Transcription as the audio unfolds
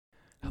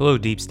Hello,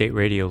 Deep State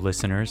Radio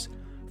listeners.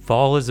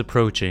 Fall is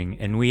approaching,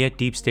 and we at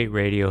Deep State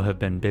Radio have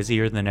been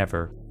busier than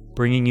ever,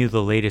 bringing you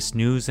the latest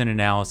news and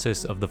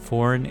analysis of the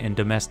foreign and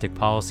domestic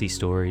policy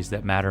stories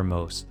that matter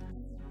most.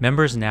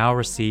 Members now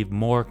receive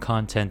more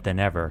content than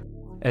ever,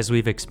 as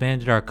we've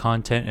expanded our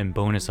content and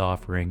bonus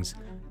offerings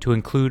to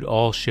include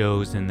all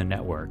shows in the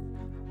network.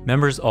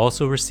 Members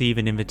also receive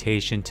an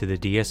invitation to the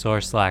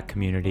DSR Slack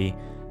community,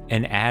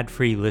 an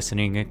ad-free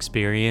listening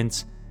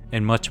experience,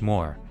 and much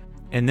more.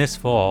 And this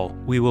fall,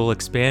 we will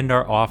expand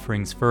our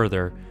offerings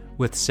further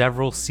with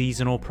several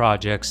seasonal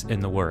projects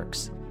in the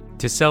works.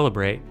 To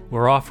celebrate,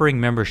 we're offering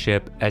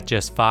membership at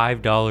just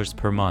 $5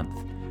 per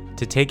month.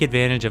 To take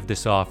advantage of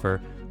this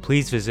offer,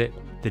 please visit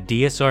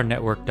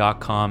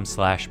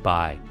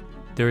thedsrnetwork.com/buy.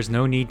 There is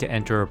no need to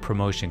enter a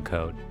promotion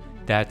code.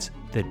 That's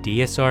the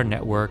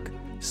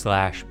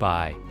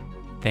DSRnetwork/buy.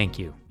 Thank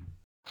you.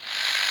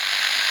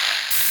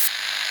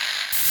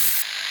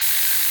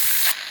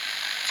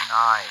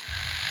 9,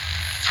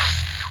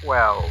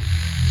 12,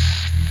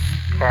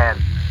 10,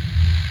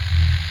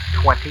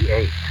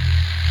 28,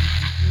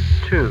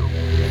 2,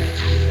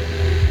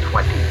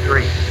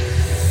 23.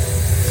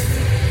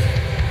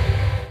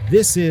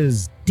 This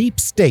is Deep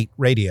State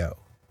Radio,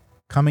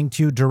 coming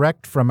to you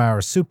direct from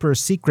our super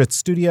secret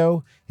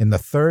studio in the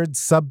third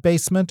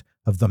sub-basement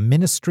of the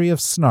Ministry of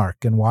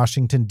Snark in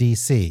Washington,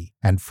 D.C.,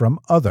 and from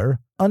other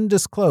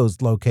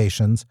undisclosed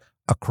locations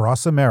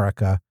across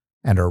America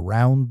and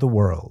around the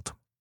world.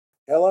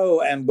 Hello,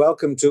 and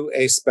welcome to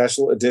a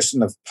special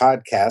edition of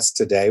Podcast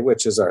Today,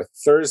 which is our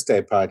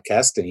Thursday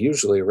podcast and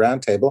usually a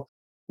roundtable.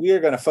 We are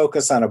going to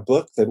focus on a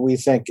book that we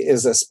think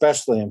is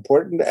especially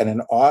important and an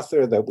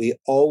author that we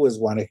always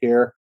want to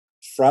hear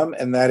from,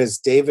 and that is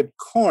David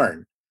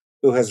Corn,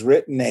 who has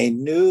written a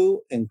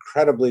new,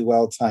 incredibly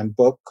well-timed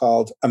book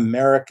called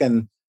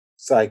American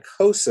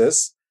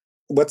Psychosis.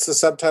 What's the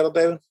subtitle,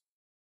 David?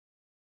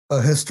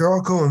 A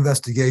historical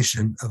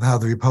investigation of how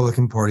the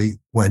Republican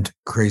Party went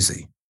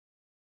crazy.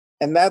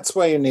 And that's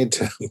why you need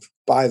to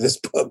buy this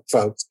book,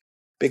 folks,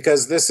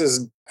 because this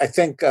is, I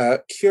think,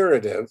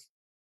 curative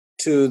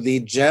to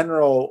the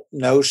general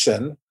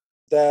notion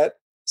that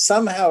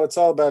somehow it's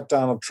all about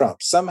Donald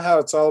Trump. Somehow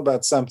it's all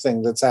about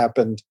something that's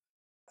happened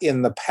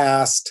in the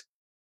past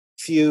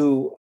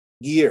few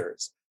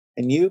years.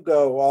 And you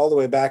go all the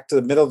way back to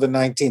the middle of the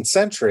 19th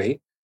century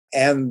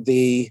and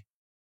the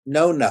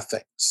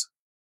know-nothings,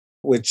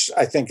 which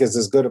I think is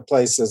as good a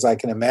place as I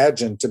can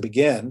imagine to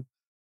begin.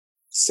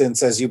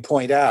 Since, as you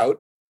point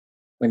out,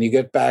 when you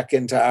get back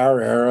into our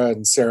era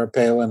and Sarah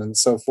Palin and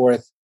so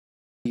forth,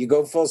 you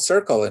go full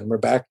circle and we're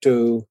back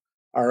to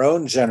our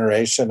own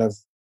generation of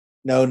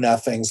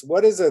know-nothings.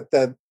 What is it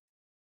that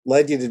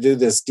led you to do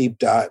this deep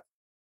dive?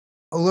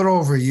 A little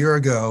over a year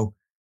ago,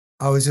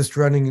 I was just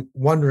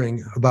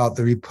wondering about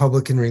the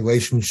Republican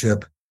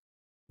relationship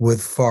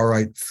with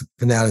far-right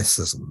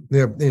fanaticism.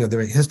 There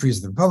are histories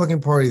of the Republican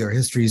Party, there are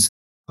histories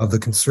of the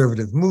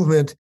conservative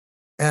movement.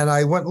 And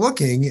I went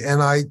looking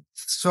and I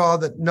saw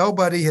that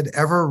nobody had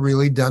ever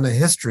really done a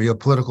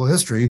political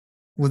history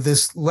with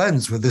this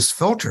lens, with this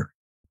filter.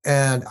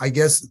 And I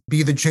guess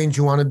be the change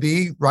you want to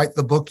be, write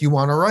the book you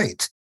want to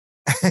write,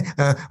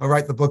 or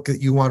write the book that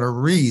you want to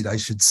read, I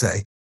should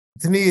say.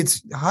 To me,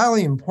 it's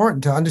highly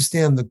important to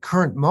understand the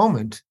current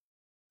moment.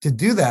 To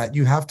do that,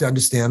 you have to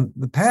understand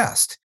the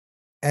past.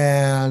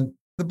 And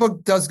the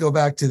book does go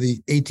back to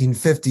the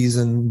 1850s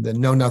and the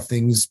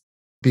know-nothings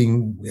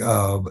being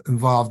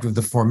involved with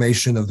the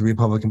formation of the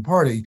Republican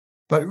Party,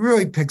 but it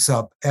really picks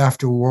up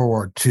after World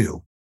War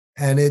II.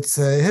 And it's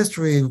a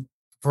history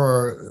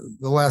for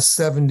the last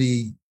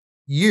 70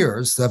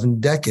 years, 7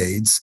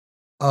 decades,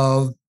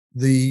 of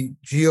the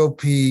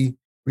GOP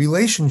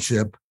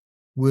relationship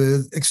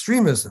with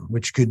extremism,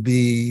 which could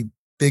be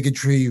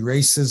bigotry,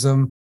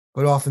 racism,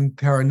 but often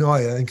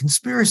paranoia and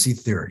conspiracy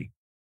theory.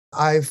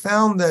 I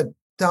found that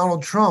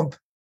Donald Trump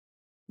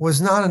was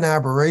not an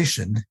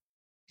aberration.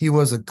 He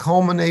was a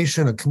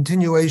culmination, a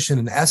continuation,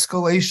 an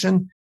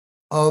escalation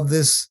of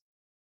this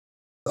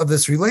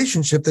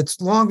relationship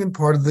that's long been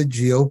part of the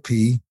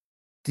GOP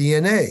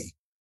DNA.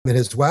 It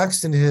has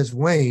waxed and it has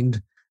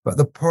waned, but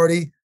the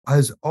party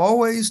has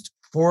always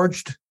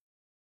forged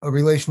a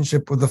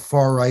relationship with the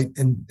far right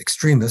and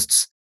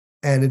extremists,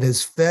 and it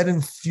has fed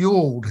and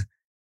fueled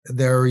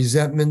their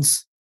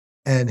resentments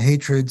and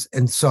hatreds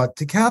and sought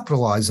to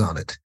capitalize on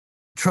it.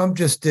 Trump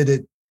just did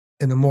it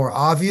in a more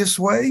obvious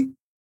way,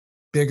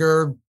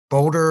 bigger,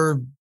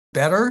 bolder,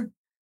 better,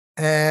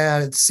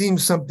 and it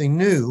seems something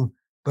new,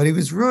 but he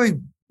was really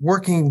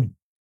working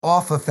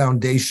off a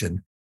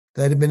foundation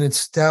that had been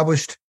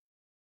established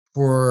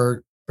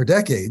for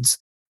decades.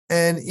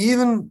 And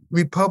even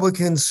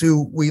Republicans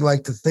who we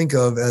like to think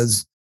of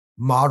as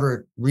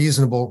moderate,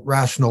 reasonable,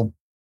 rational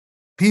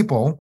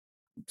people,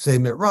 say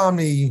Mitt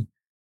Romney,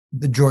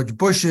 the George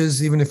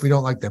Bushes, even if we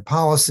don't like their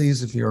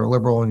policies, if you're a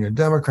liberal and you're a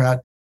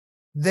Democrat,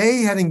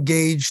 they had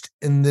engaged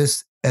in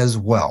this as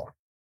well.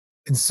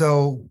 And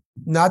so,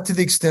 not to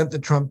the extent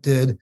that Trump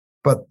did,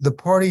 but the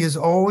party has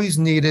always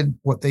needed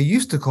what they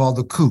used to call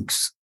the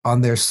kooks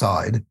on their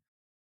side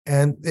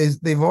And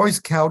they've always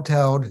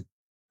kowtowed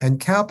and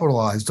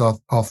capitalized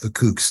off the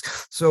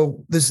kooks.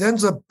 So this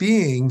ends up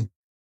being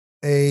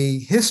a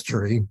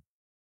history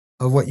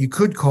of what you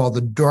could call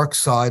the dark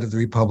side of the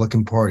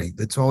Republican Party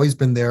that's always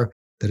been there,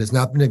 that has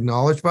not been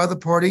acknowledged by the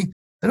party,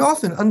 and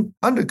often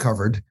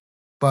undercovered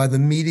by the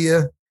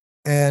media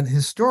and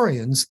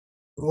historians.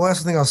 The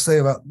last thing I'll say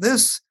about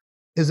this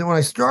is that when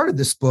I started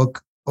this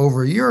book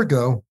over a year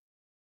ago,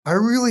 I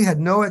really had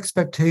no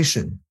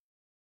expectation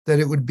that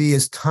it would be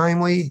as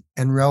timely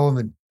and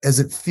relevant as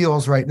it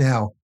feels right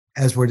now,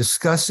 as we're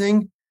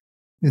discussing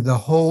the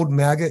hold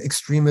MAGA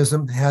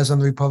extremism has on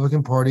the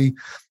Republican Party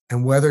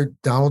and whether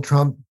Donald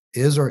Trump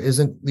is or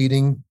isn't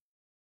leading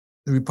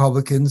the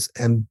Republicans,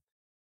 and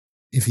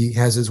if he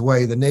has his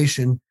way, the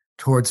nation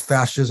towards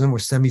fascism or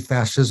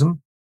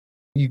semi-fascism.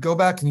 You go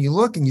back and you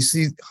look and you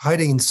see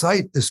hiding in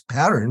sight this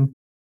pattern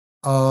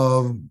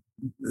of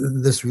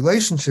this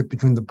relationship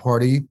between the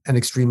party and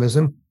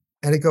extremism.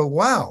 And it go,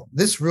 wow,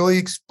 this really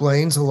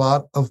explains a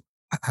lot of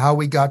how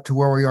we got to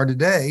where we are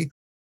today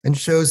and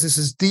shows this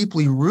is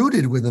deeply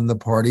rooted within the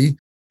party.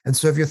 And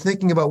so if you're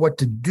thinking about what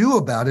to do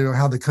about it or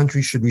how the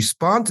country should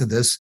respond to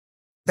this,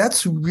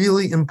 that's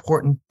really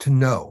important to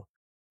know.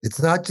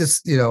 It's not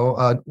just,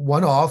 a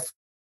one-off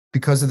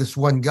because of this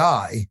one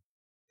guy.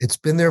 It's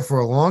been there for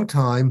a long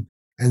time,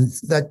 and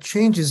that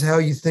changes how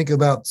you think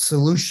about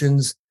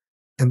solutions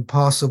and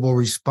possible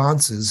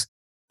responses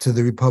to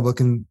the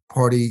Republican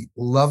Party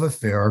love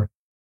affair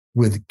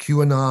with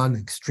QAnon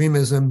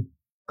extremism,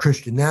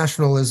 Christian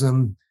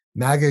nationalism,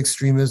 MAGA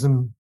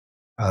extremism,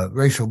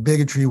 racial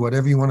bigotry,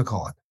 whatever you want to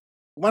call it.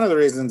 One of the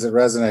reasons it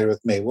resonated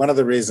with me, one of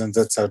the reasons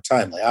it's so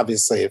timely,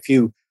 obviously, if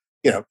you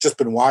just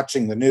been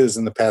watching the news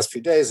in the past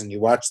few days and you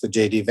watched the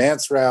J.D.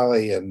 Vance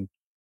rally in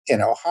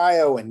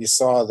Ohio and you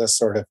saw this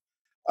sort of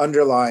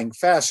underlying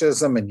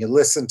fascism and you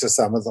listened to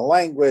some of the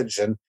language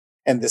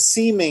and the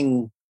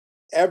seeming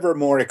ever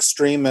more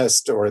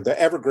extremist or the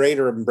ever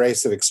greater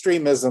embrace of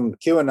extremism,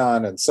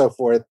 QAnon and so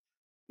forth,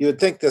 you would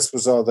think this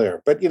was all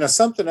there. But,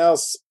 something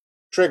else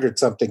triggered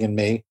something in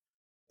me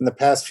in the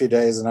past few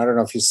days, and I don't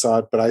know if you saw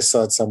it, but I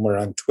saw it somewhere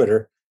on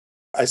Twitter.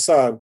 I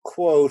saw a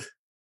quote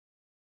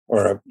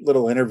or a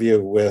little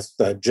interview with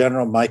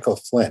General Michael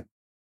Flynn.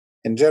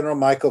 And General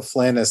Michael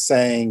Flynn is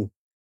saying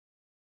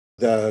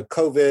the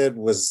COVID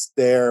was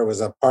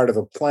a part of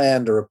a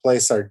plan to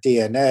replace our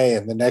DNA.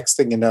 And the next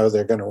thing you know,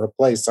 they're going to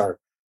replace our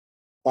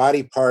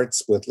body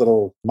parts with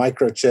little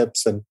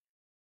microchips. And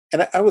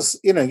I was,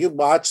 you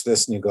watch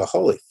this and you go,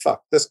 holy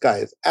fuck, this guy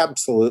is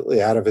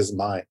absolutely out of his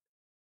mind.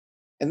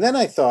 And then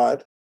I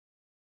thought,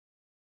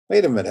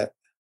 wait a minute,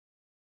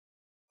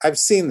 I've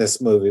seen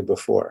this movie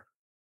before.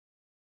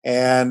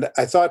 And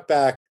I thought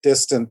back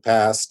distant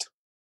past,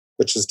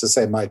 which is to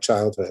say my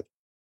childhood.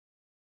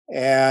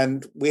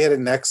 And we had a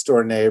next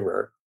door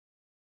neighbor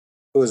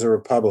who was a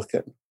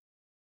Republican.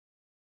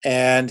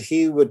 And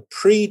he would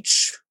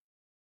preach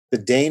the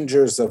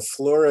dangers of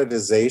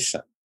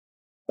fluoridization,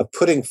 of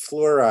putting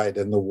fluoride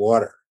in the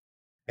water,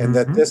 and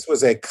that this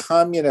was a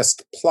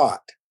communist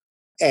plot.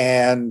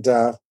 And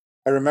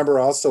I remember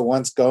also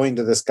once going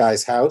to this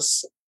guy's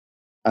house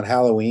on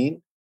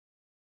Halloween,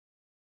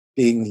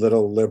 being a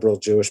little liberal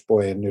Jewish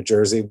boy in New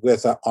Jersey,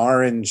 with an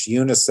orange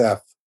UNICEF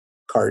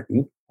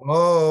carton.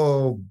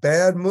 Oh,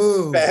 bad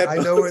move. I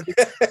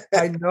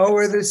know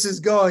where this is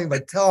going,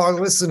 but tell our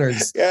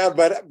listeners. Yeah,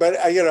 but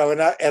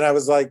and I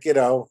was like,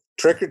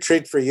 trick or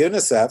treat for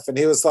UNICEF. And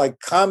he was like,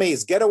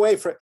 commies, get away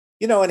from,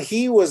 and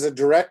he was a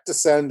direct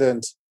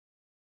descendant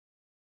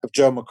of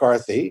Joe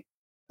McCarthy,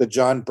 the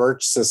John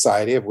Birch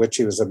Society, of which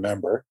he was a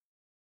member.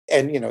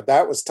 And,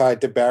 that was tied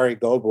to Barry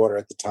Goldwater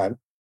at the time.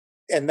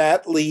 And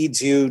that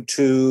leads you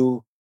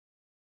to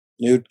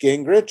Newt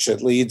Gingrich.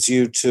 It leads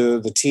you to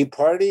the Tea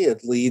Party.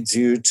 It leads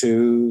you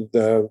to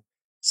the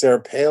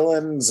Sarah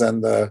Palins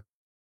and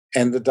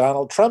the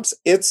Donald Trumps.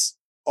 It's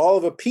all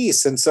of a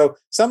piece. And so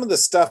some of the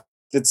stuff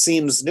that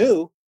seems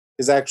new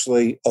is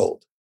actually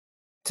old.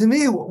 To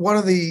me, one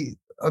of the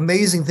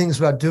amazing things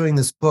about doing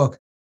this book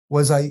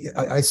was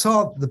I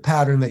saw the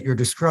pattern that you're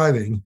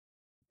describing.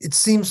 It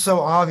seems so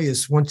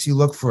obvious once you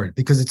look for it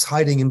because it's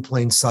hiding in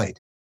plain sight.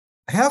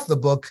 Half the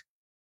book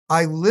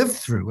I lived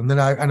through, and then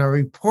I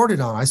reported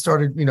on. I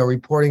started,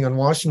 reporting on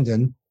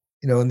Washington,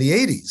 in the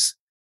 80s.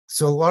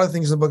 So a lot of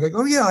things in the book, like,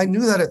 oh yeah, I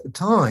knew that at the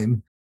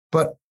time,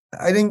 but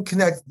I didn't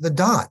connect the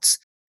dots.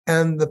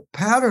 And the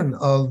pattern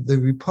of the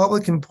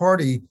Republican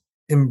Party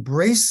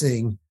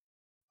embracing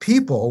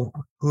people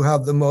who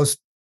have the most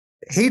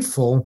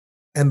hateful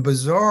and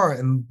bizarre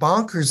and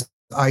bonkers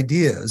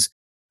ideas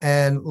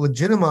and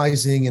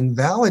legitimizing and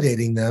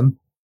validating them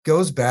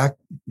goes back,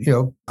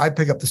 I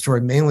pick up the story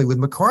mainly with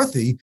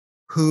McCarthy,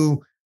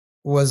 who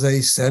was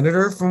a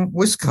senator from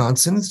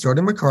Wisconsin,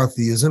 started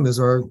McCarthyism, as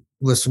our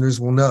listeners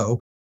will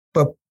know.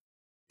 But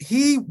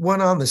he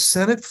went on the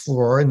Senate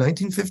floor in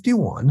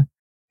 1951,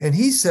 and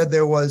he said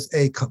there was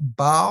a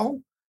cabal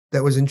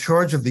that was in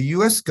charge of the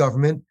U.S.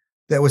 government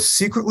that was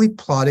secretly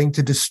plotting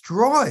to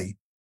destroy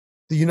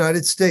the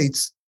United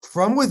States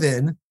from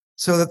within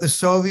so that the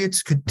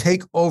Soviets could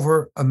take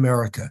over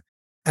America.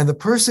 And the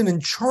person in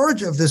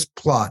charge of this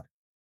plot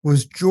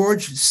was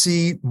George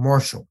C.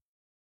 Marshall,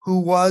 who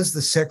was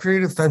the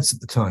Secretary of Defense at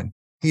the time.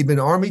 He'd been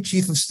Army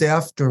Chief of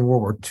Staff during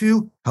World War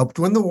II, helped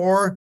win the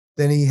war.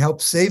 Then he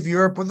helped save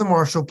Europe with the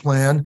Marshall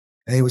Plan,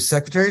 and he was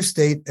Secretary of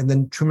State, and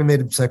then Truman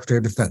made him Secretary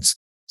of Defense.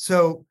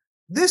 So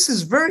this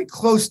is very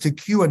close to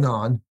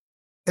QAnon,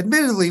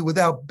 admittedly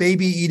without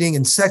baby eating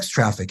and sex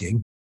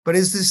trafficking, but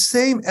is the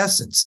same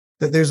essence,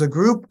 that there's a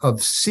group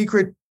of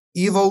secret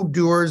evil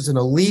doers and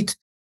elite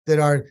that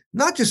are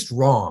not just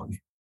wrong.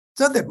 It's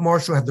not that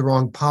Marshall had the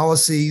wrong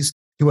policies,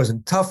 he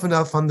wasn't tough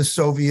enough on the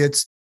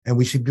Soviets, and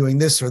we should be doing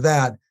this or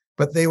that,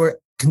 but they were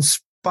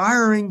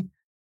conspiring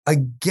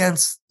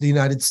against the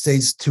United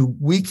States to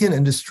weaken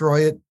and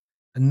destroy it,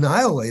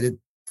 annihilate it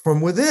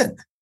from within.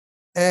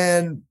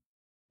 And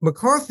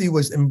McCarthy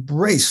was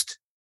embraced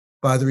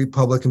by the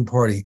Republican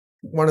Party.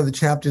 One of the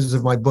chapters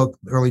of my book,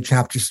 early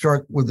chapters,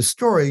 start with the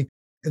story.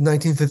 In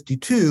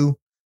 1952,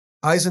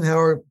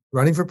 Eisenhower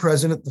running for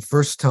president the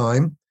first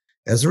time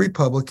as a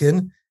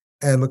Republican,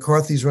 and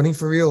McCarthy's running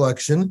for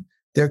re-election.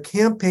 They're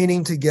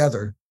campaigning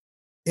together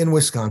in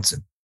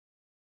Wisconsin.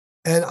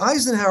 And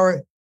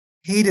Eisenhower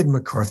hated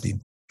McCarthy.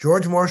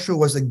 George Marshall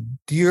was a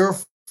dear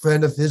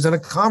friend of his and a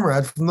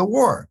comrade from the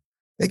war.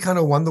 They kind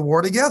of won the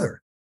war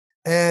together.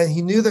 And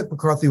he knew that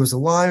McCarthy was a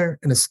liar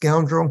and a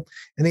scoundrel.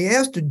 And he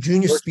asked a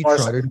junior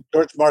speechwriter.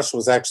 George Marshall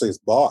was actually his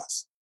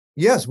boss.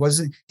 Yes, was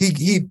it?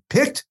 He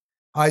picked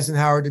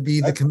Eisenhower to be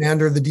the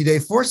commander of the D-Day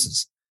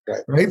forces.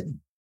 Right?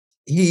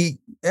 He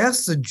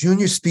asked the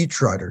junior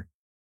speechwriter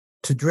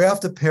to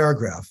draft a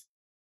paragraph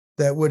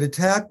that would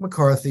attack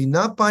McCarthy,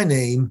 not by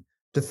name,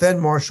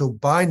 defend Marshall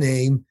by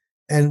name,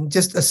 and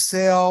just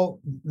assail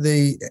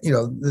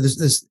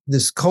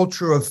this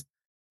culture of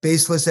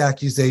baseless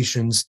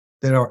accusations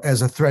that are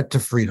as a threat to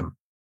freedom.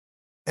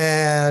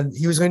 And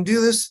he was going to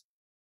do this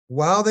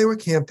while they were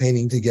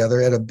campaigning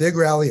together at a big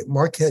rally at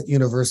Marquette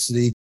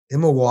University in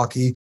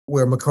Milwaukee,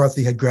 where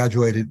McCarthy had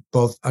graduated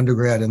both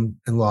undergrad and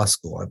law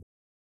school.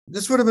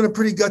 This would have been a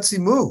pretty gutsy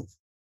move.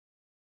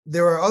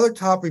 There are other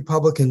top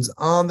Republicans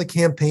on the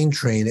campaign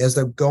train as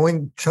they're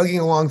chugging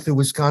along through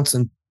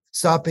Wisconsin,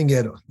 stopping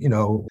at,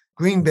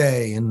 Green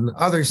Bay and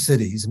other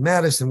cities,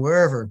 Madison,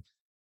 wherever,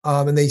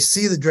 and they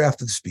see the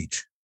draft of the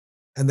speech,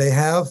 and they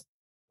have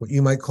what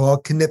you might call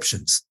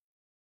conniptions.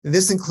 And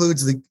this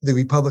includes the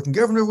Republican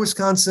governor of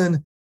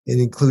Wisconsin. It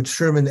includes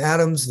Sherman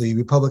Adams, the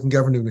Republican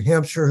governor of New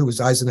Hampshire, who was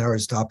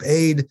Eisenhower's top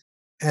aide,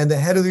 and the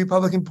head of the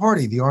Republican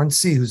Party, the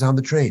RNC, who's on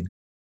the train.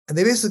 And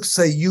they basically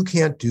say, you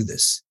can't do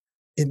this.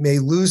 It may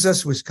lose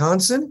us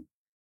Wisconsin.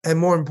 And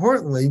more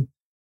importantly,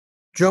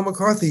 Joe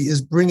McCarthy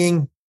is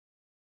bringing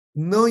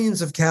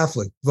millions of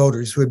Catholic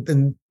voters who had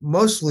been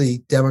mostly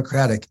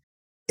Democratic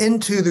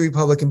into the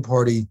Republican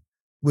Party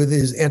with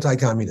his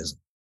anti-communism.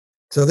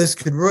 So this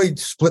could really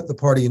split the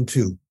party in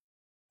two.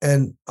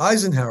 And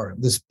Eisenhower,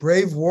 this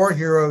brave war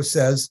hero,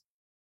 says,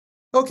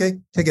 okay,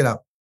 take it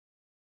out.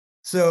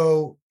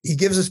 So he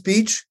gives a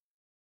speech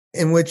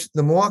in which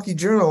the Milwaukee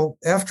Journal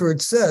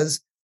afterwards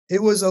says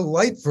it was a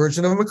light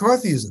version of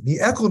McCarthyism. He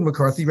echoed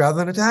McCarthy rather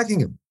than attacking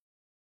him.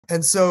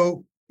 And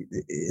so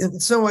in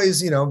some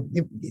ways,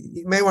 you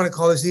may want to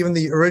call this even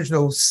the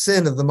original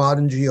sin of the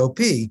modern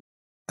GOP.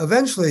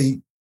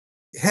 Eventually,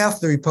 half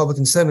the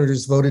Republican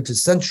senators voted to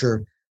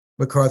censure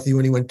McCarthy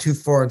when he went too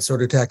far and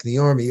started attacking the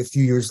army a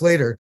few years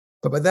later.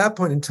 But by that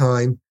point in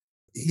time,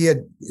 he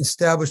had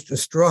established a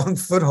strong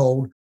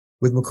foothold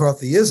with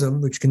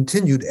McCarthyism, which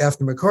continued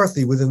after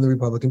McCarthy within the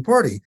Republican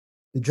Party.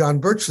 The John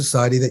Birch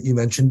Society that you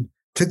mentioned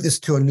took this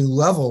to a new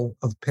level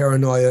of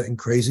paranoia and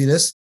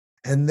craziness,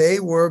 and they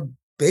were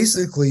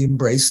basically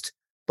embraced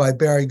by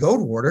Barry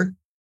Goldwater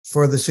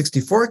for the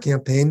 64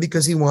 campaign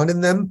because he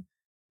wanted them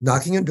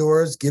knocking on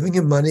doors, giving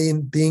him money,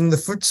 and being the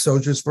foot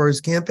soldiers for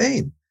his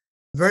campaign.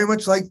 Very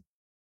much like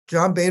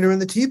John Boehner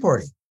and the Tea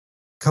Party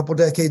a couple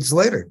decades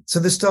later. So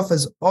this stuff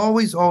has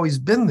always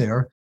been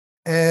there.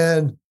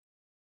 And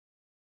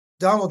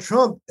Donald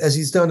Trump, as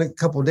he's done a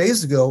couple of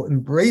days ago,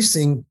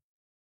 embracing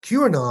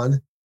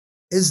QAnon,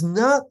 is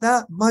not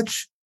that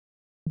much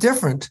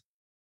different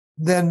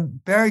than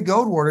Barry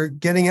Goldwater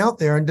getting out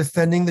there and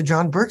defending the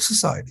John Birch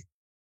Society.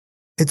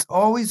 It's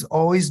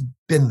always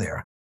been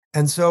there.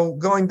 And so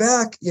going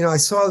back, I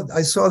saw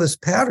this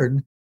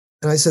pattern,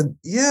 and I said,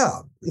 yeah,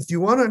 if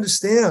you want to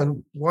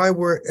understand why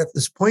we're at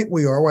this point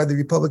we are, why the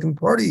Republican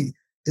Party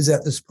is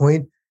at this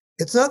point,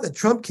 it's not that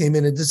Trump came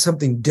in and did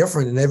something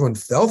different and everyone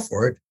fell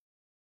for it.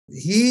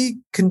 He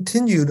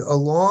continued a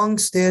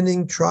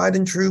long-standing, tried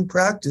and true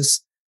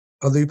practice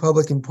of the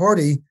Republican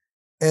Party,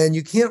 and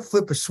you can't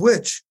flip a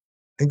switch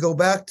and go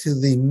back to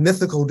the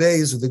mythical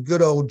days of the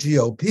good old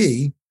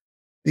GOP,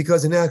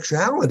 because in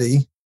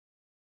actuality,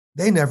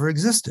 they never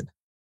existed.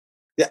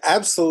 Yeah,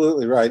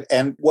 absolutely right.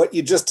 And what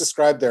you just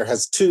described there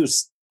has two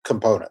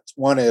components.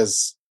 One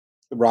is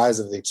the rise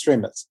of the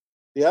extremists.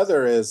 The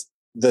other is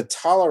the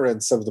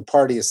tolerance of the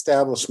party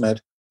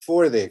establishment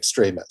for the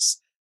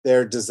extremists,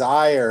 their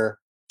desire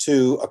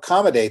to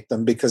accommodate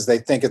them because they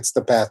think it's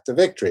the path to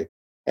victory.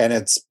 And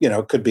it's,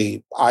 could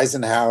be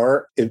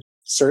Eisenhower. It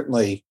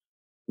certainly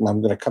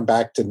I'm going to come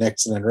back to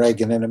Nixon and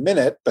Reagan in a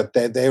minute, but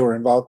they were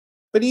involved.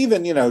 But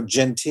even,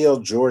 Gentile,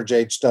 George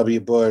H.W.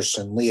 Bush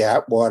and Lee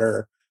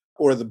Atwater,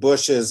 or the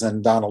Bushes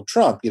and Donald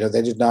Trump,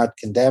 they did not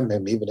condemn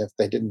him, even if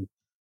they didn't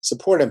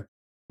support him.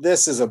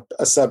 This is a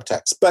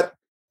subtext. But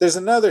there's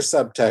another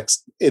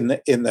subtext in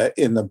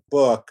the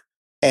book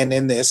and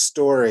in this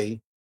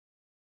story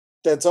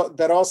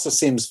that also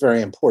seems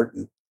very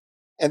important.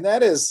 And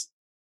that is,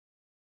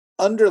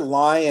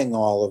 underlying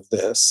all of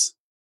this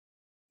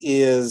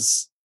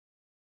is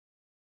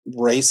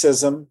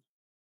racism,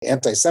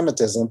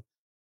 anti-Semitism,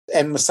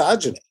 and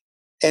misogyny.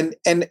 And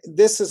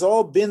this has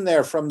all been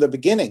there from the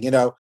beginning.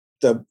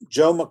 The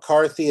Joe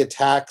McCarthy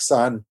attacks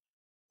on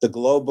the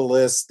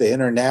globalists, the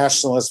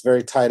internationalists,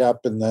 very tied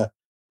up in the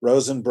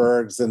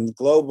Rosenbergs, and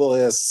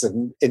globalists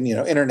and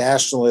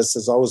internationalists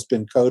has always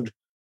been code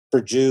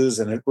for Jews,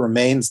 and it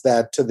remains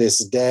that to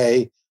this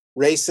day.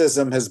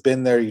 Racism has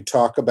been there. You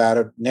talk about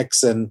it.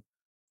 Nixon,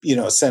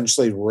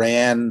 essentially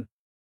ran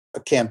a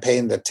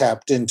campaign that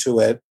tapped into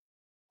it.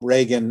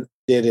 Reagan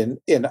did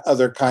in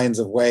other kinds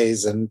of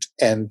ways, and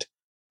there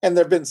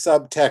have been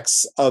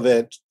subtexts of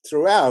it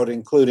throughout,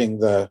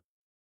 including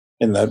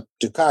in the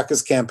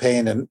Dukakis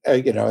campaign and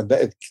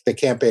the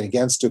campaign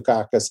against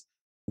Dukakis,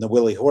 the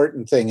Willie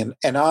Horton thing,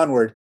 and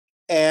onward.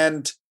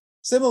 And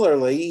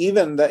similarly,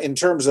 even in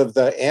terms of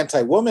the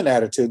anti-woman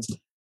attitudes,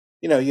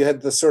 you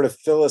had the sort of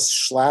Phyllis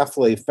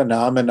Schlafly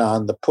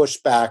phenomenon, the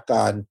pushback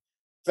on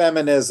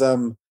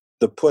feminism,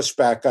 the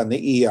pushback on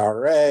the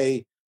ERA,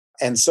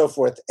 and so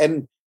forth.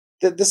 And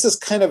this is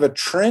kind of a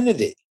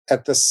trinity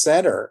at the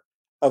center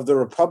of the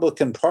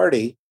Republican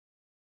Party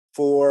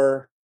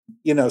for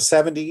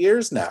 70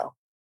 years now,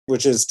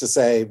 which is to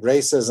say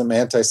racism,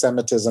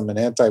 anti-Semitism, and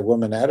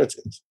anti-woman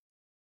attitudes.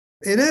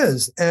 It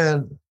is.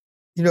 And,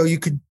 you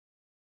could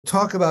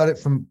talk about it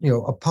from,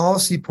 a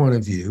policy point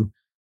of view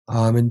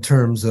in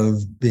terms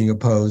of being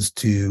opposed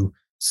to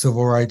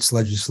civil rights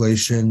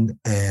legislation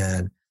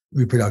and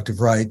reproductive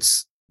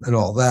rights and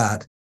all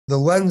that. The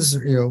lens,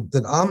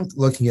 that I'm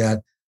looking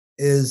at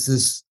is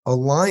this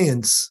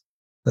alliance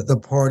that the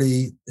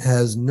party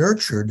has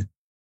nurtured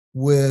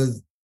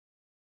with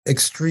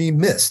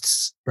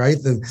extremists, right?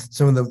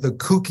 Some of the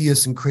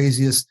kookiest and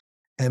craziest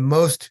and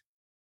most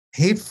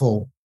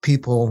hateful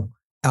people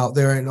out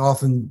there, and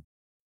often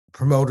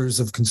promoters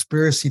of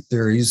conspiracy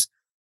theories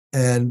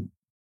and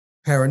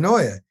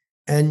paranoia.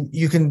 And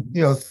you can,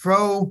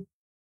 throw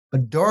a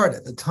dart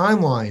at the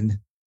timeline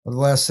of the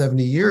last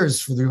 70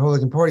 years for the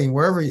Republican Party, and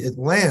wherever it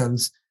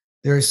lands,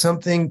 there is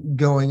something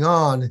going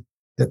on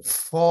that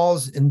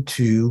falls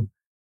into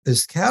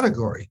this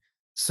category.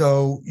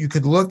 So you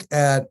could look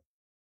at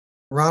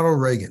Ronald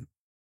Reagan,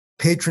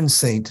 patron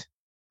saint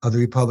of the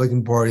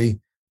Republican Party.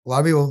 A lot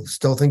of people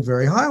still think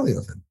very highly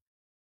of him.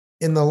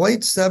 In the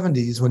late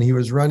 70s, when he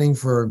was running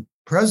for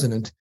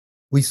president,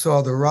 we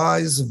saw the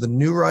rise of the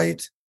new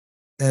right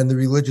and the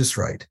religious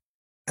right.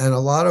 And a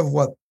lot of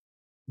what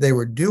they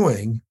were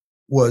doing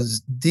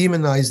was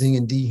demonizing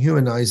and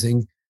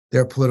dehumanizing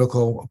their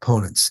political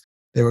opponents.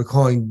 They were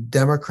calling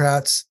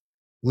Democrats,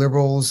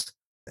 liberals,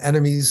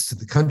 enemies to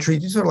the country,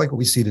 sort of like what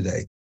we see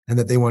today, and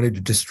that they wanted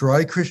to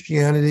destroy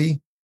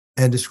Christianity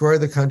and destroy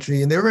the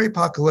country. And they were very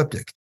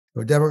apocalyptic.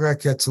 If a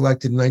Democrat gets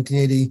elected in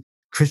 1980,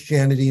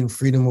 Christianity and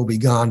freedom will be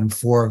gone in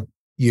 4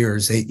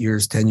 years, 8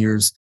 years, 10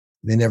 years.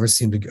 They never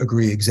seemed to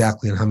agree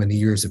exactly on how many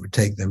years it would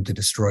take them to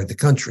destroy the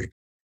country.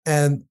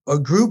 And a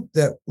group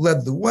that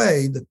led the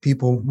way that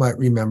people might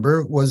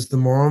remember was the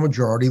Moral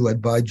Majority,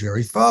 led by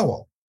Jerry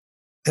Falwell.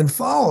 And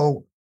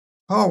Falwell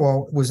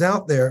was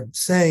out there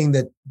saying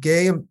that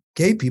gay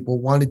people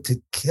wanted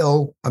to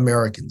kill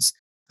Americans.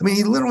 I mean,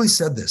 he literally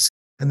said this.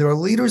 And there are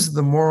leaders of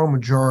the Moral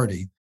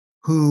Majority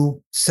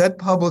who said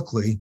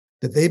publicly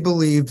that they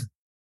believed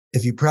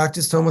if you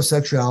practiced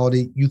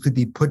homosexuality, you could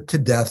be put to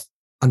death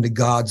under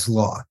God's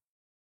law.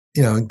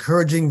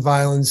 Encouraging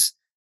violence,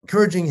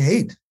 encouraging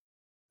hate.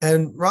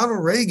 And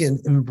Ronald Reagan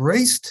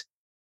embraced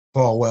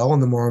Falwell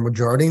and the Moral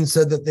Majority and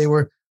said that they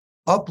were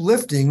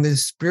uplifting the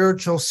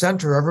spiritual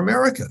center of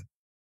America.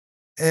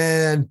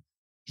 And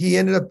he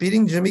ended up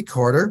beating Jimmy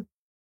Carter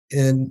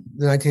in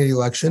the 1980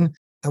 election.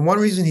 And one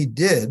reason he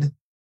did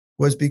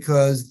was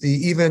because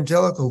the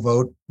evangelical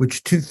vote,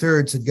 which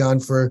 2/3 had gone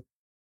for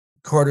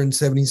Carter in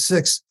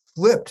 76,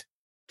 flipped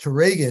to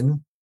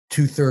Reagan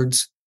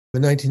 2/3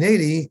 in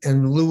 1980.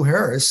 And Lou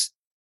Harris,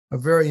 a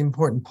very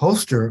important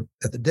pollster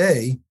at the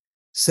day,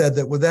 said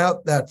that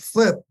without that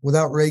flip,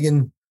 without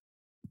Reagan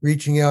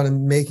reaching out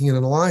and making an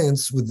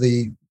alliance with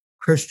the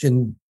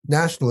Christian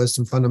nationalists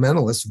and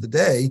fundamentalists of the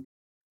day,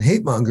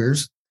 hate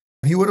mongers,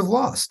 he would have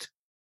lost.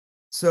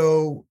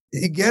 So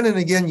again and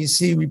again, you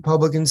see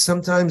Republicans,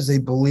 sometimes they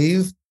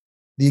believe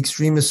the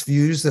extremist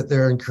views that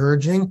they're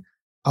encouraging.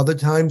 Other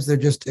times they're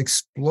just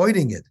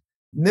exploiting it.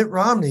 Mitt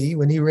Romney,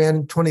 when he ran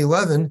in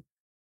 2011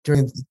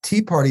 during the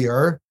Tea Party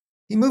era,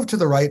 he moved to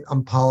the right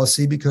on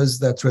policy because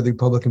that's where the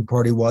Republican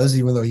Party was,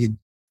 even though he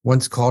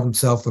once called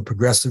himself a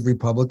progressive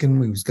Republican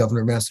when he was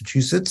governor of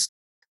Massachusetts.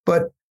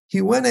 But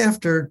he went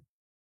after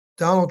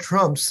Donald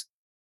Trump's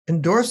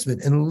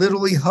endorsement and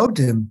literally hugged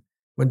him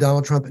when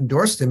Donald Trump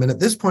endorsed him. And at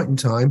this point in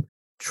time,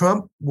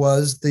 Trump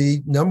was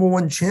the number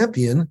one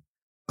champion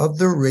of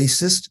the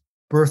racist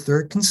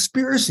birther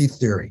conspiracy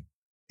theory.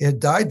 It had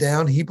died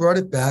down. He brought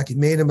it back. It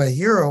made him a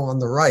hero on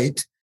the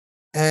right.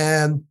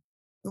 And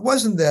it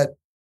wasn't that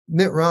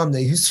Mitt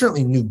Romney, who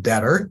certainly knew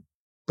better,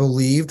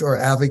 believed or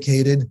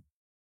advocated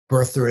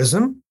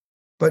birtherism.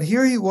 But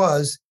here he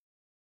was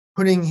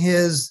putting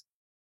his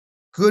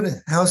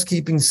good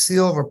housekeeping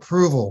seal of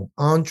approval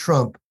on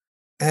Trump,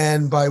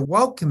 and by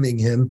welcoming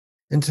him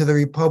into the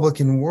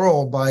Republican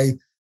world, by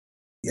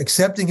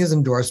accepting his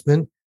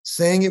endorsement,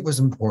 saying it was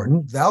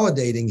important,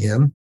 validating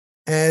him,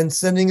 and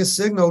sending a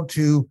signal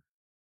to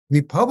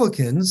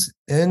Republicans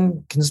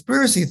and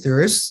conspiracy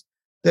theorists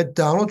that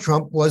Donald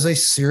Trump was a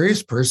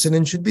serious person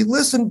and should be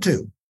listened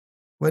to,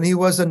 when he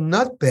was a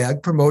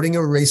nutbag promoting a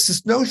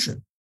racist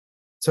notion.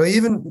 So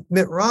even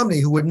Mitt Romney,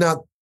 who would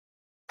not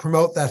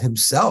promote that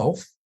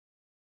himself,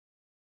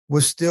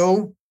 was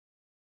still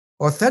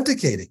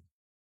authenticating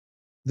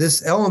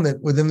this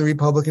element within the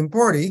Republican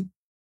Party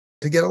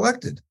to get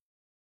elected.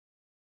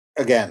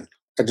 Again,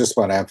 I just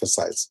want to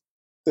emphasize,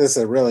 this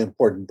is a really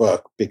important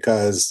book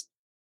because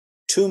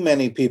too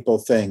many people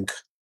think,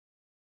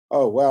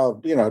 oh,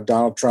 well,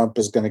 Donald Trump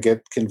is going to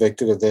get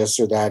convicted of this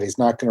or that. He's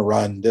not going to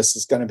run. This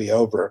is going to be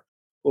over.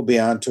 We'll be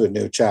on to a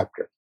new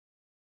chapter.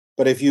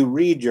 But if you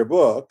read your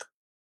book,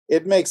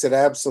 it makes it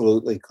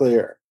absolutely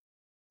clear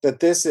that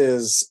this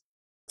is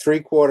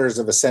 3/4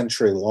 of a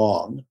century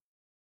long,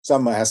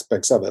 some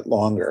aspects of it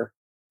longer.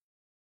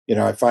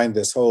 I find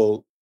this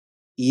whole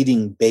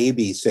eating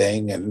baby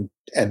thing and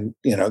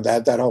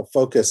that whole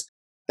focus,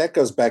 that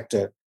goes back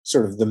to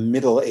sort of the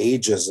Middle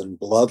Ages and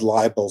blood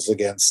libels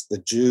against the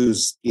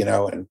Jews,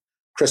 and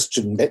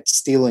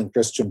stealing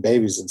Christian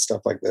babies and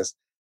stuff like this.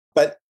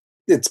 But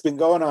it's been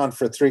going on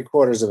for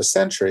 3/4 of a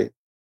century.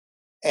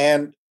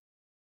 And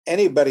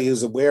anybody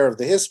who's aware of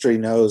the history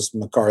knows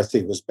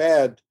McCarthy was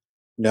bad,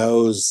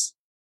 knows,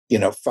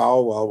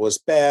 Falwell was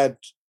bad,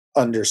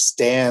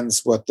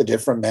 understands what the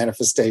different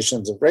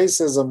manifestations of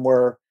racism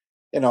were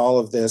in all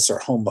of this, or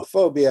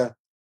homophobia.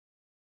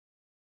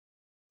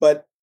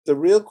 But the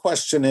real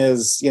question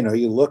is,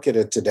 you look at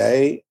it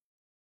today,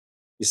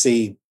 you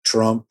see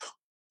Trump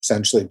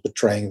essentially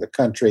betraying the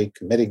country,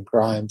 committing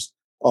crimes,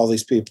 all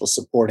these people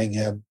supporting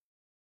him.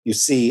 You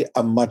see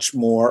a much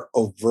more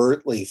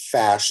overtly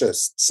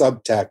fascist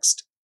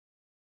subtext,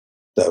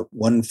 the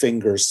one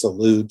finger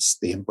salutes,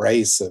 the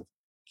embrace of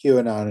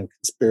QAnon and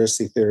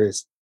conspiracy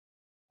theories.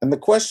 And the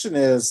question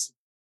is,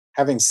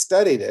 having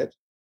studied it,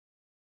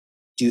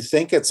 do you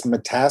think it's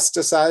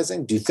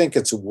metastasizing? Do you think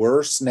it's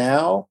worse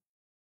now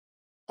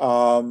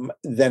than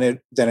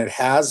it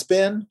has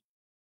been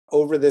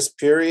over this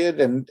period?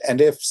 And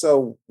if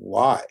so,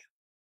 why?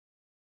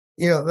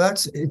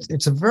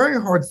 It's a very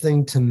hard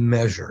thing to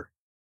measure.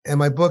 And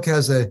my book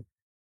has a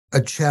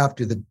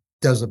chapter that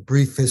does a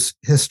brief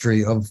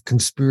history of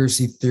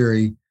conspiracy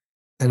theory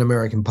and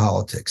American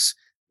politics.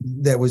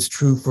 That was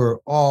true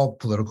for all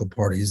political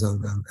parties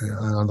on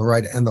the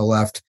right and the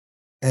left.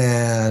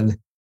 And,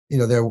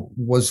 there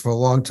was for a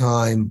long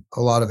time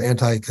a lot of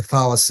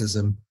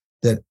anti-Catholicism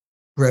that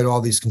bred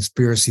all these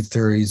conspiracy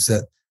theories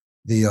that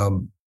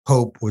the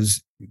Pope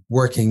was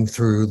working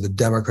through the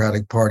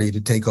Democratic Party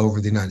to take over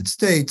the United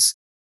States.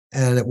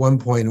 And at one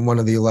point in one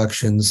of the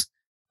elections,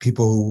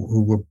 people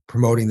who were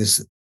promoting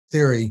this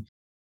theory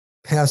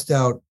passed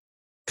out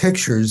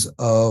pictures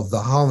of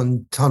the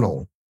Holland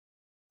Tunnel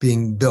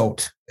being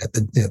built at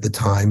the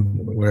time,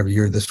 whatever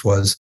year this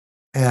was,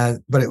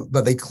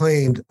 but they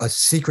claimed a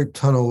secret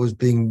tunnel was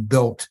being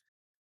built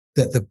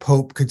that the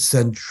Pope could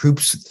send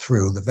troops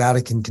through, the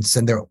Vatican could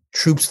send their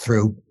troops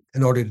through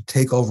in order to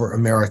take over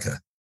America.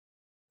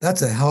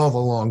 That's a hell of a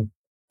long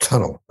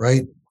tunnel,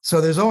 right?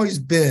 So there's always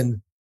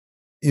been,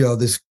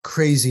 this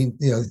crazy,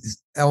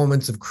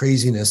 elements of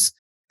craziness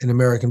in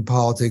American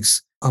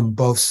politics on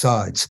both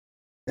sides.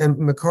 And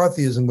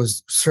McCarthyism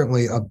was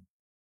certainly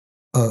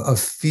a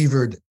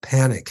fevered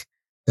panic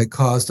that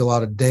caused a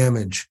lot of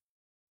damage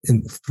to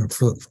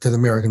the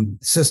American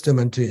system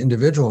and to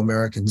individual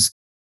Americans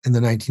in the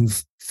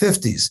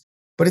 1950s.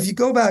 But if you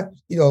go back,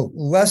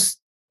 less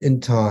in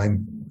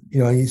time,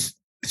 you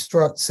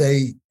start,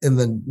 say, in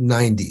the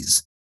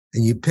 90s,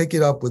 and you pick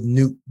it up with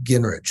Newt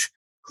Gingrich,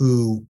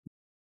 who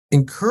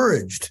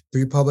encouraged the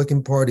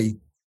Republican Party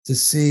to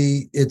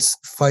see its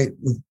fight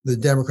with the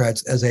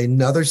Democrats as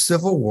another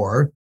civil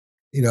war.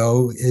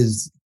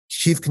 His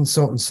chief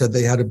consultant said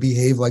they had to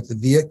behave like the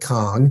Viet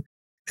Cong,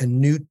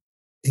 and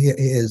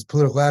his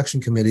political action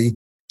committee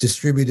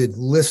distributed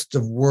lists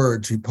of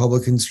words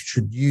Republicans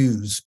should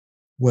use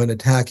when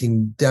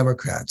attacking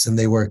Democrats. And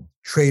they were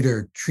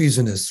traitor,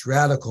 treasonous,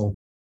 radical,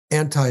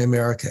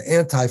 anti-America,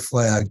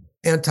 anti-flag,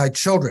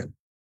 anti-children.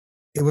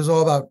 It was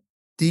all about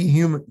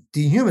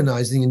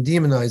dehumanizing and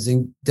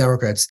demonizing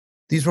Democrats.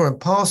 These weren't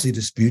policy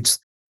disputes.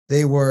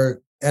 They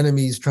were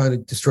enemies trying to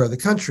destroy the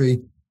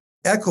country,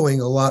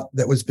 echoing a lot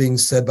that was being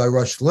said by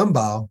Rush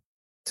Limbaugh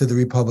to the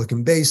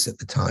Republican base at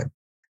the time.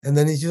 And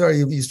then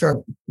you start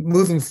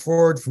moving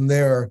forward from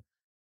there,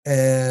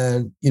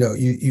 and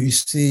you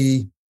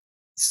see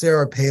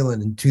Sarah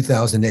Palin in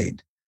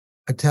 2008,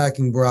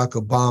 attacking Barack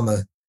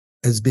Obama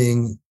as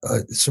being a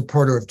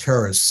supporter of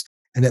terrorists,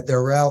 and at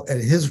her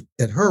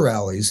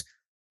rallies,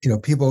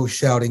 people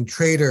shouting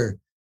 "traitor,"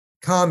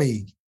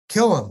 "commie,"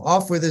 "kill him,"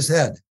 "off with his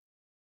head."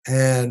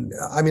 And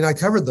I mean, I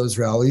covered those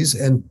rallies,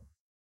 and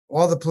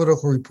all the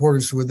political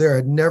reporters who were there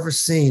had never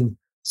seen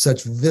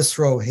such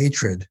visceral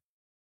hatred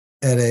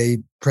at a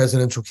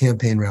presidential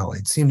campaign rally.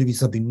 It seemed to be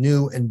something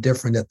new and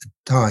different at the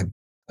time.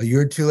 A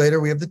year or two later,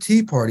 we have the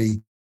Tea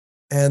Party.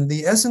 And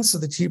the essence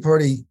of the Tea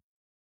Party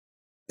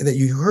that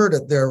you heard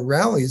at their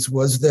rallies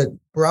was that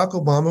Barack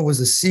Obama was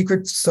a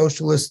secret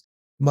socialist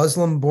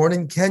Muslim born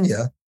in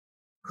Kenya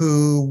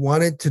who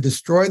wanted to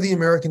destroy the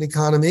American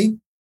economy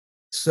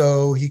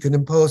so he could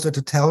impose a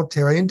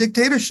totalitarian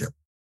dictatorship.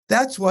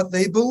 That's what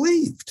they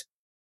believed.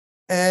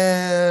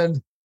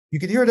 And you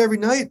could hear it every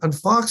night on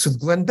Fox with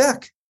Glenn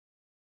Beck,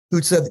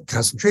 who said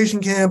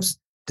concentration camps,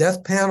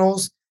 death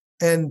panels,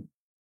 and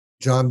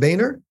John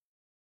Boehner,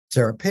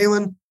 Sarah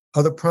Palin,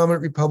 other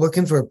prominent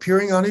Republicans were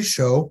appearing on his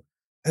show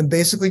and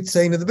basically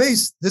saying to the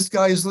base, this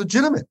guy is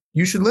legitimate.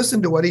 You should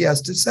listen to what he has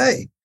to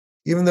say,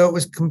 even though it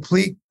was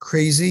complete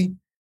crazy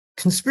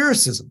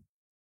conspiracism.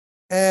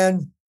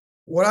 And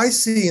what I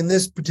see in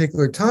this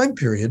particular time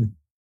period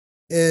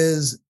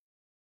is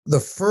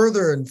the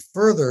further and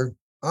further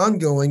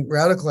ongoing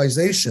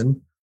radicalization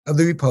of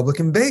the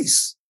Republican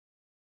base.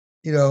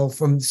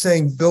 From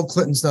saying Bill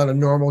Clinton's not a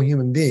normal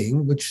human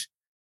being, which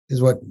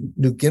is what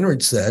Newt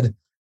Gingrich said,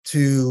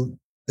 to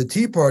the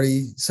Tea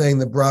Party saying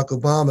that Barack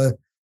Obama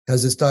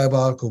has this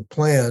diabolical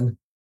plan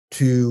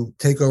to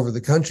take over the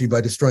country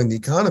by destroying the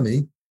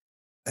economy,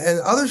 and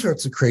other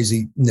sorts of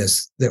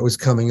craziness that was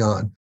coming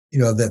on.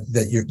 That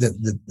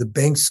the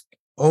banks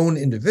own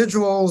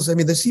individuals. I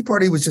mean, the Tea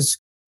Party was just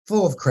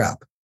full of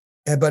crap,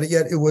 but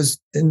yet it was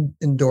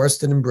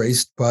endorsed and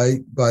embraced by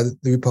the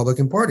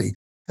Republican Party.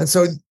 And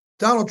so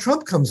Donald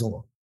Trump comes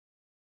along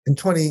in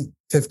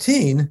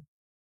 2015,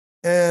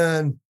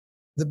 and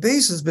the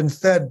base has been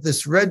fed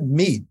this red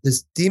meat,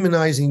 this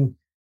dehumanizing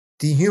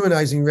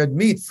red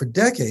meat for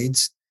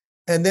decades.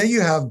 And then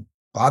you have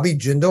Bobby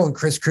Jindal and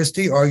Chris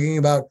Christie arguing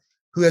about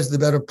who has the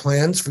better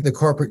plans for the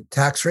corporate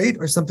tax rate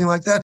or something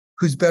like that,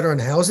 who's better in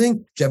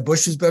housing. Jeb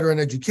Bush is better in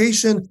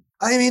education.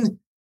 I mean,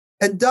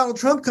 and Donald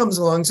Trump comes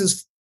along and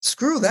says,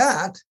 screw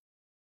that.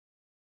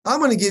 I'm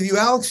going to give you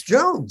Alex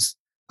Jones.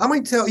 I'm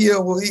going to tell you,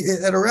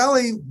 at a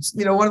rally,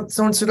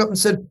 someone stood up and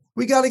said,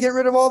 we got to get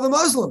rid of all the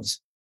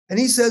Muslims. And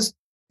he says,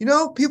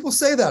 people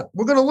say that.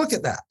 We're going to look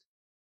at that.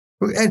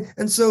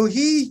 And so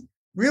he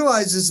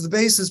realizes the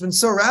base has been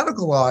so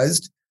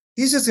radicalized,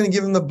 he's just going to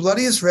give them the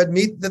bloodiest red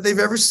meat that they've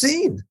ever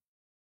seen.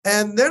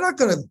 And they're not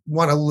going to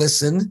want to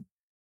listen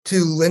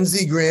to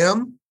Lindsey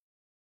Graham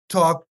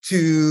talk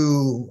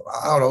to,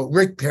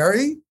 Rick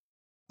Perry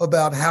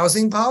about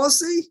housing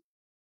policy.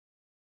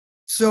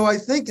 So I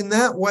think in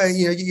that way,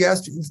 you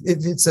asked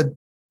if it's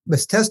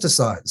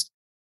metastasized.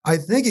 I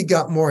think it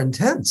got more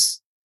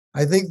intense.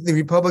 I think the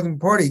Republican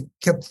Party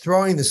kept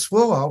throwing the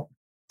swill out,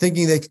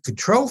 thinking they could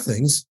control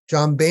things.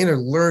 John Boehner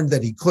learned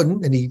that he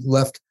couldn't, and he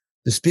left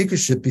the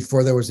speakership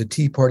before there was a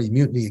Tea Party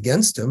mutiny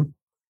against him.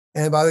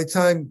 And by the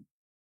time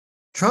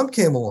Trump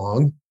came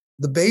along,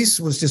 the base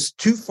was just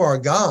too far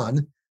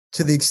gone,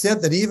 to the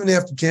extent that even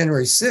after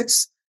January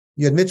 6th,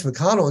 you had Mitch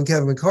McConnell and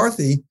Kevin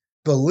McCarthy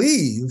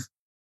believe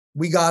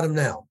we got him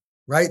now,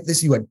 right?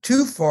 You went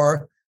too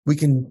far. We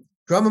can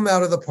drum him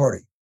out of the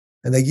party.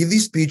 And they give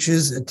these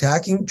speeches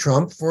attacking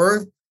Trump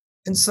for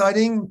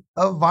inciting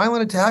a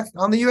violent attack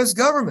on the U.S.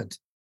 government.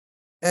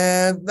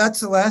 And that's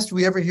the last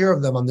we ever hear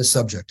of them on this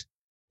subject,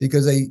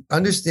 because they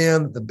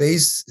understand that the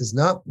base is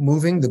not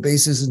moving. The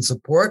base is in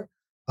support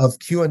of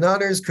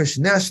QAnoners,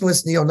 Christian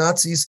nationalists,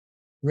 neo-Nazis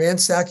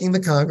ransacking the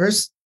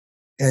Congress.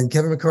 And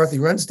Kevin McCarthy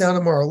runs down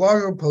to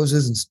Mar-a-Lago,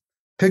 poses in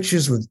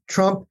pictures with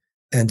Trump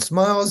and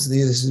smiles. He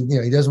doesn't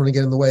want to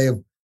get in the way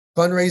of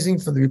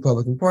fundraising for the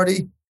Republican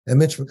Party. And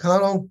Mitch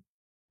McConnell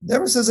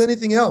never says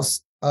anything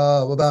else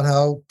about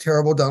how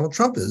terrible Donald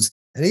Trump is.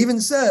 And even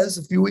says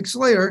a few weeks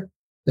later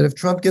that if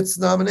Trump gets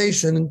the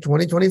nomination in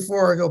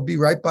 2024, he'll be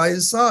right by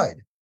his side.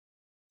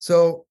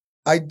 So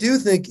I do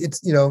think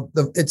it's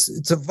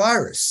a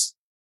virus,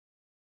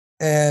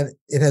 and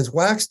it has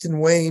waxed and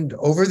waned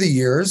over the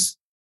years,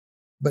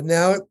 but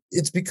now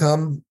it's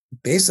become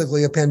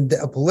basically a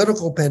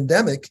political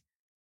pandemic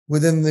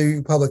within the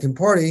Republican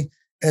Party,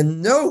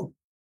 and no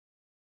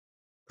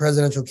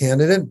presidential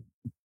candidate,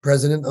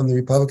 president on the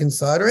Republican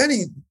side or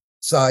any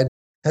side,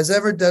 has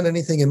ever done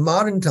anything in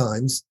modern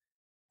times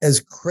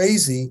as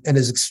crazy and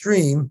as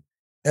extreme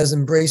as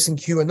embracing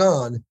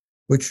QAnon,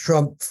 which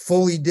Trump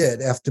fully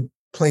did after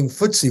playing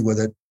footsie with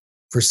it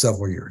for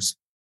several years.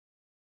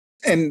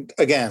 And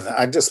again,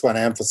 I just want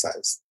to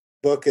emphasize,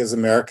 the book is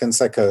American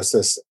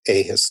Psychosis,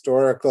 a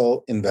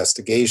historical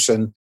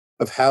investigation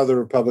of how the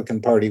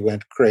Republican Party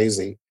went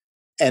crazy.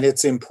 And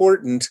it's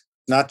important,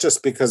 not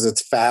just because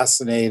it's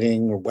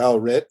fascinating or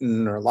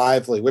well-written or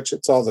lively, which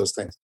it's all those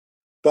things,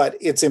 but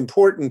it's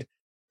important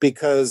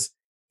because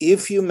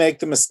if you make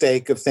the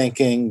mistake of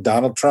thinking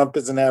Donald Trump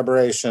is an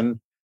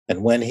aberration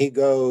And when he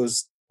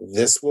goes,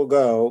 this will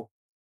go,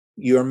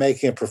 you're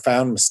making a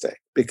profound mistake.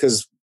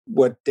 Because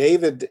what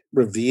David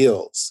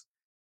reveals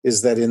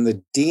is that in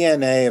the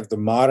DNA of the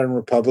modern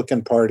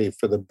Republican Party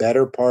for the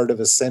better part of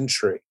a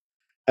century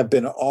have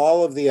been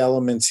all of the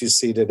elements you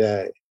see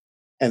today.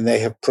 And they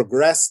have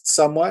progressed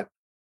somewhat,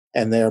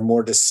 and they are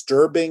more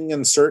disturbing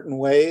in certain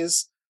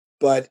ways,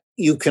 but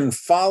you can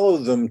follow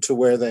them to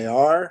where they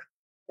are,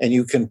 and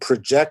you can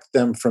project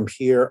them from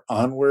here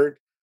onward.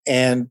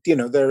 And,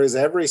 there is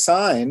every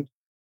sign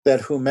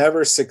that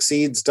whomever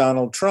succeeds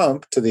Donald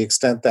Trump, to the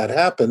extent that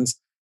happens,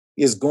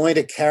 is going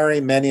to carry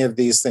many of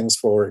these things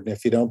forward. And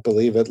if you don't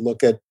believe it,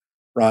 look at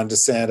Ron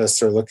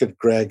DeSantis, or look at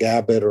Greg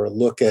Abbott, or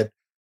look at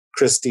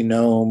Kristi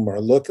Noem,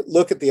 or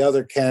look at the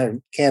other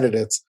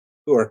candidates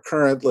who are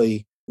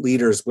currently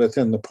leaders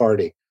within the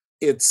party.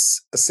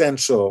 It's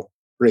essential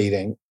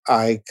reading.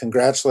 I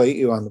congratulate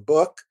you on the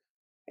book,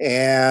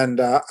 and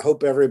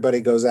hope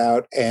everybody goes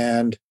out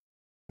and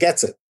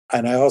gets it.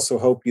 And I also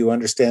hope you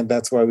understand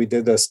that's why we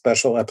did a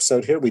special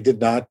episode here. We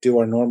did not do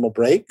our normal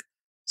break.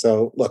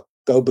 So look,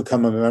 go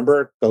become a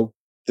member. Go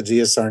to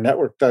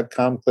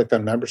gsrnetwork.com, click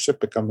on membership,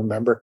 become a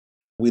member.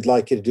 We'd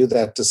like you to do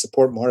that to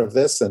support more of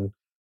this. And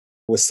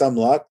with some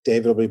luck,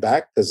 David will be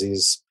back, because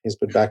he's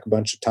been back a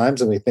bunch of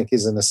times, and we think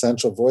he's an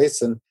essential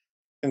voice. And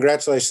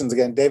congratulations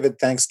again, David.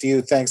 Thanks to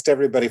you. Thanks to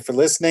everybody for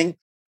listening.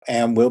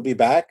 And we'll be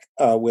back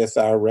with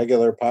our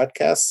regular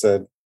podcasts,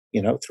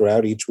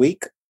 throughout each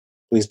week.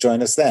 Please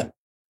join us then.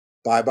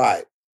 Bye-bye.